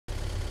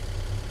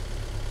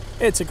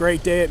It's a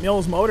great day at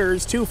Mills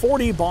Motors,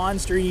 240 Bond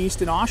Street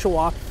East in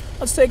Oshawa.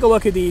 Let's take a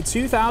look at the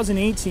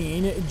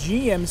 2018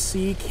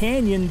 GMC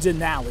Canyon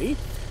Denali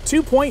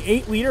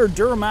 2.8 liter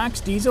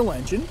Duramax diesel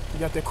engine. You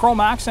got the chrome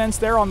accents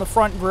there on the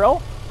front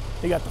grille.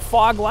 You got the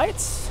fog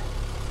lights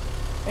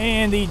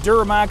and the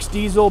Duramax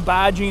diesel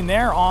badging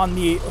there on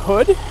the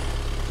hood.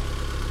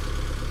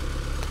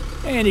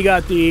 And you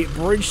got the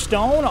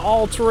Bridgestone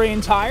all-terrain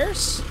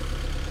tires,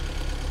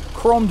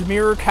 chromed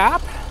mirror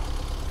cap,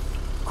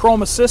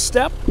 chrome assist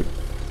step,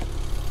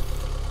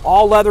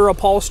 all leather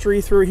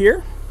upholstery through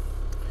here.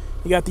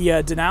 You got the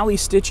Denali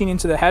stitching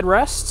into the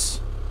headrests.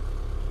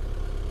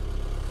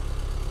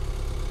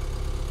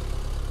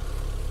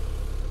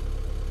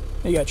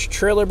 You got your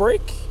trailer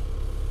brake,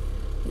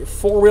 your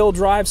four-wheel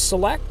drive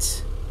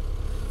select.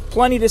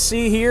 Plenty to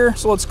see here,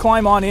 so let's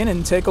climb on in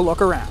and take a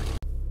look around.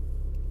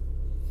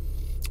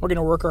 We're going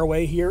to work our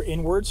way here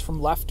inwards from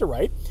left to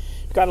right.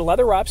 You've got a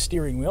leather-wrapped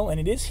steering wheel, and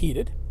it is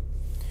heated.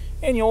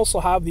 And you also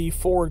have the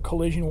forward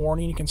collision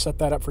warning. You can set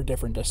that up for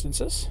different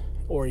distances,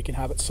 or you can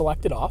have it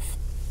selected off.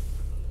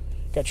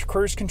 Got your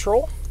cruise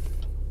control,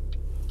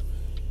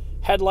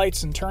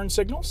 headlights and turn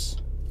signals,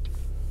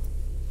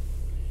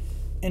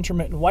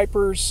 intermittent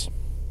wipers,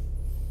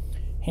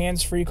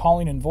 hands-free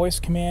calling and voice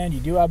command.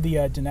 You do have the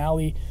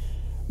Denali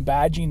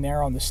badging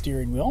there on the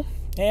steering wheel,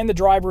 and the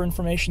driver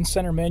information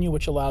center menu,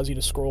 which allows you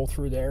to scroll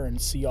through there and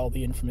see all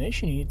the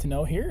information you need to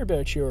know here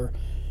about your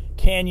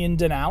Canyon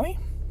Denali.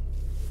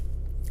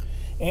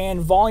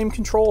 And volume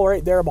control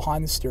right there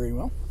behind the steering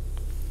wheel.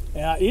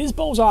 It is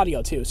Bose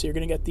audio too, so you're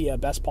going to get the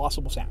best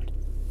possible sound.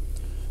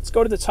 Let's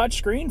go to the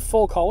touchscreen,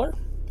 full color,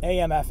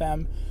 AM,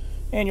 FM,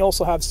 and you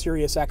also have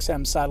Sirius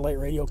XM satellite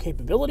radio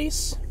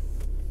capabilities.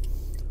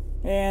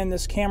 And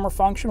this camera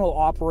function will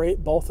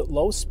operate both at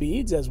low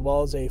speeds as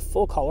well as a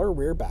full color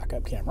rear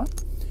backup camera.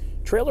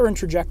 Trailer and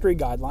trajectory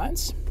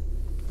guidelines.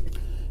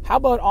 How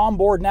about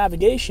onboard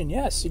navigation?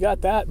 Yes, you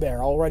got that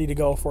there, all ready to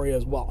go for you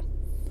as well.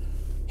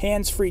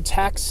 Hands-free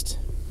text.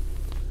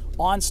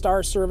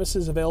 OnStar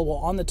services available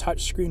on the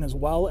touchscreen as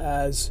well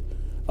as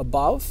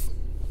above.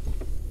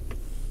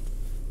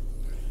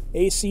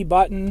 AC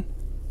button,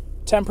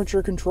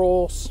 temperature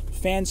controls,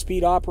 fan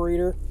speed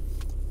operator,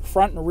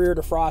 front and rear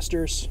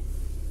defrosters.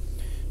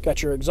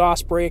 Got your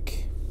exhaust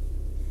brake.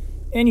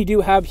 And you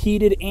do have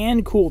heated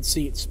and cooled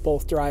seats,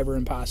 both driver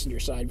and passenger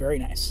side. Very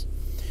nice.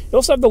 You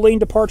also have the lane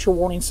departure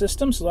warning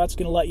system, so that's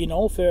going to let you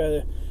know if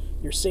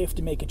you're safe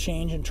to make a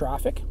change in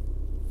traffic.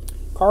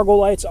 Cargo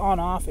lights on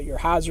off at your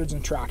hazards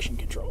and traction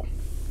control.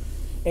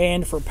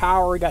 And for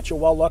power, you got your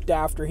well looked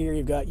after here.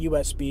 You've got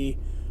USB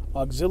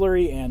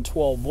auxiliary and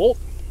 12 volt.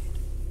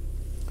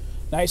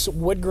 Nice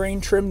wood grain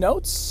trim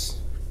notes.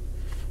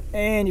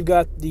 And you've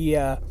got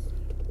the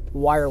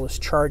wireless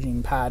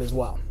charging pad as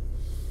well.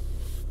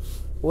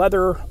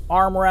 Leather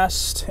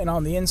armrest, and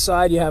on the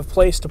inside you have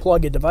place to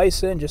plug a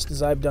device in, just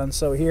as I've done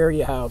so here.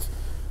 You have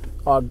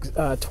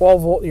 12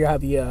 volt, you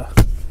have the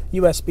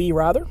USB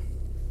rather.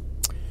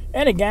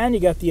 And again, you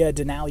got the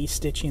Denali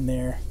stitching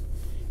there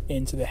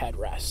into the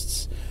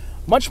headrests.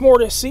 Much more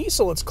to see,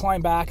 so let's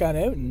climb back on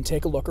out and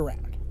take a look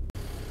around.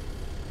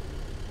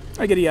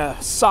 I get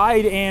a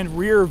side and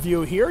rear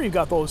view here. You've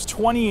got those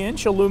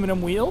 20-inch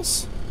aluminum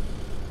wheels.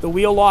 The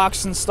wheel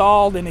locks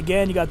installed, and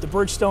again, you got the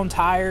Bridgestone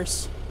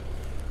tires.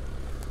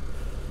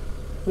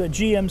 The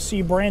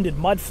GMC branded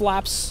mud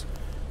flaps.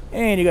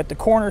 And you got the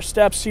corner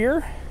steps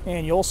here.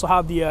 And you also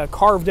have the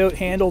carved out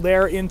handle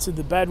there into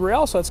the bed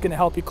rail, so that's going to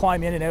help you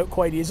climb in and out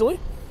quite easily.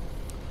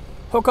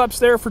 Hookups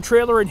there for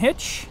trailer and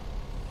hitch.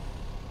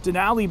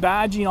 Denali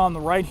badging on the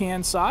right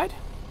hand side.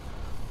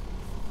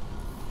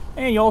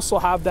 And you also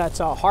have that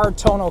hard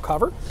tonneau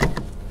cover.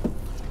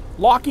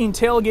 Locking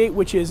tailgate,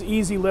 which is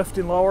easy lift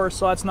and lower,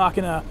 so that's not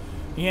going to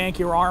yank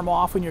your arm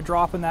off when you're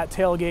dropping that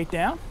tailgate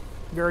down.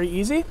 Very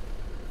easy.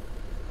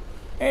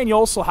 And you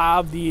also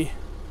have the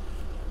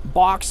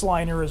box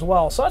liner as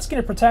well, so that's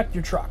going to protect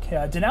your truck.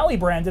 Denali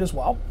branded as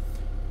well.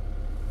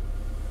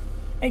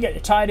 And you got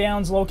your tie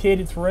downs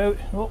located throughout.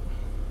 Oh,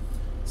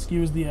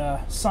 excuse the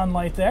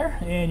sunlight there.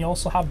 And you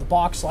also have the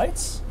box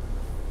lights.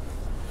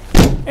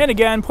 And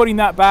again, putting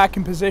that back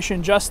in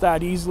position just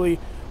that easily.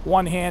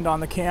 One hand on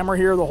the camera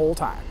here the whole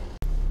time.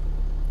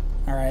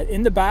 All right,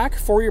 in the back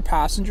for your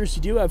passengers,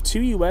 you do have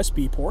two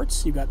USB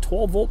ports. You've got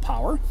 12 volt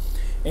power,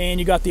 and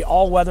you got the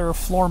all-weather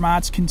floor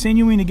mats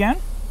continuing again.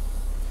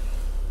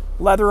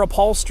 Leather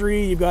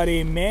upholstery, you've got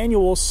a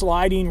manual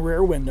sliding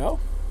rear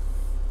window,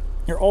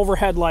 your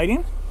overhead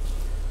lighting,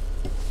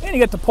 and you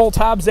got the pull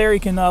tabs there. You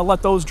can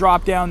let those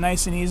drop down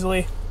nice and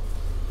easily.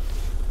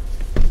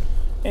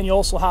 And you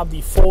also have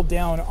the fold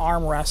down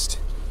armrest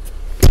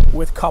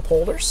with cup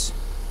holders.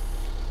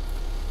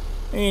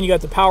 And you got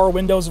the power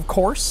windows, of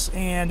course,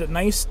 and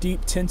nice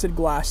deep tinted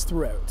glass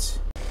throughout.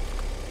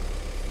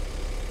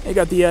 You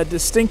got the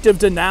distinctive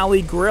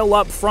Denali grill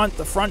up front,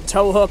 the front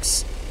tow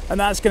hooks, and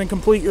that's going to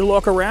complete your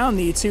look around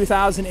the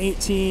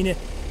 2018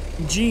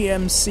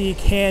 GMC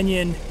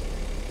Canyon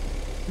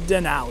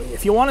Denali.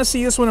 If you want to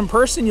see this one in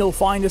person, you'll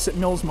find us at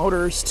Mills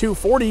Motors,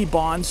 240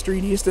 Bond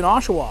Street East in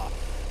Oshawa.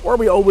 or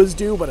we always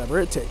do whatever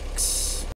it takes.